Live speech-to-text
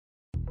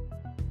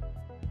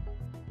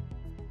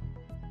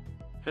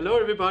Hello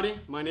everybody,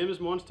 my name is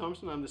Mogens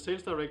Thomsen. I'm the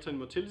sales director in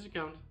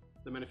MotilityCount,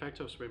 the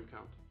manufacturer of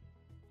SwimCount.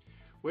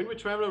 When we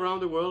travel around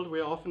the world, we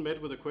are often met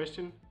with a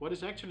question: what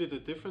is actually the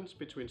difference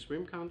between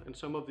SwimCount and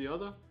some of the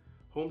other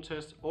home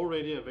tests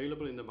already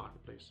available in the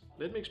marketplace?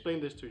 Let me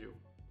explain this to you.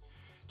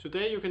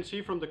 Today you can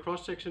see from the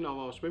cross-section of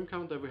our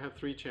SwimCount that we have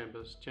three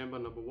chambers: chamber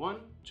number 1,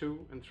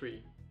 2 and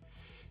 3.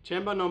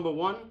 Chamber number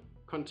 1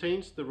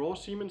 contains the raw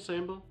semen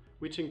sample,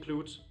 which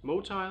includes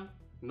motile,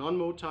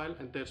 non-motile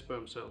and dead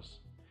sperm cells.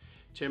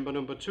 Chamber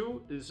number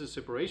 2 is a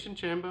separation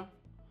chamber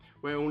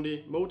where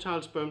only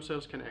motile sperm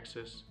cells can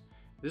access.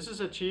 This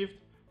is achieved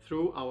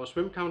through our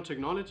SwimCount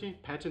technology,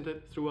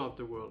 patented throughout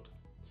the world.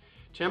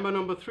 Chamber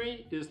number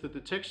 3 is the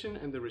detection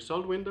and the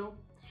result window.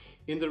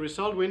 In the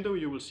result window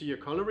you will see a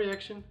color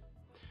reaction.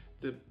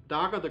 The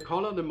darker the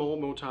color, the more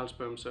motile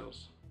sperm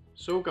cells.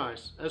 So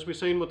guys, as we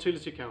say in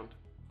MotilityCount,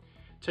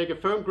 take a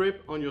firm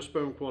grip on your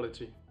sperm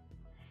quality.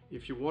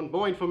 If you want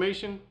more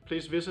information,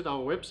 please visit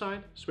our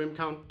website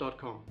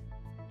swimcount.com.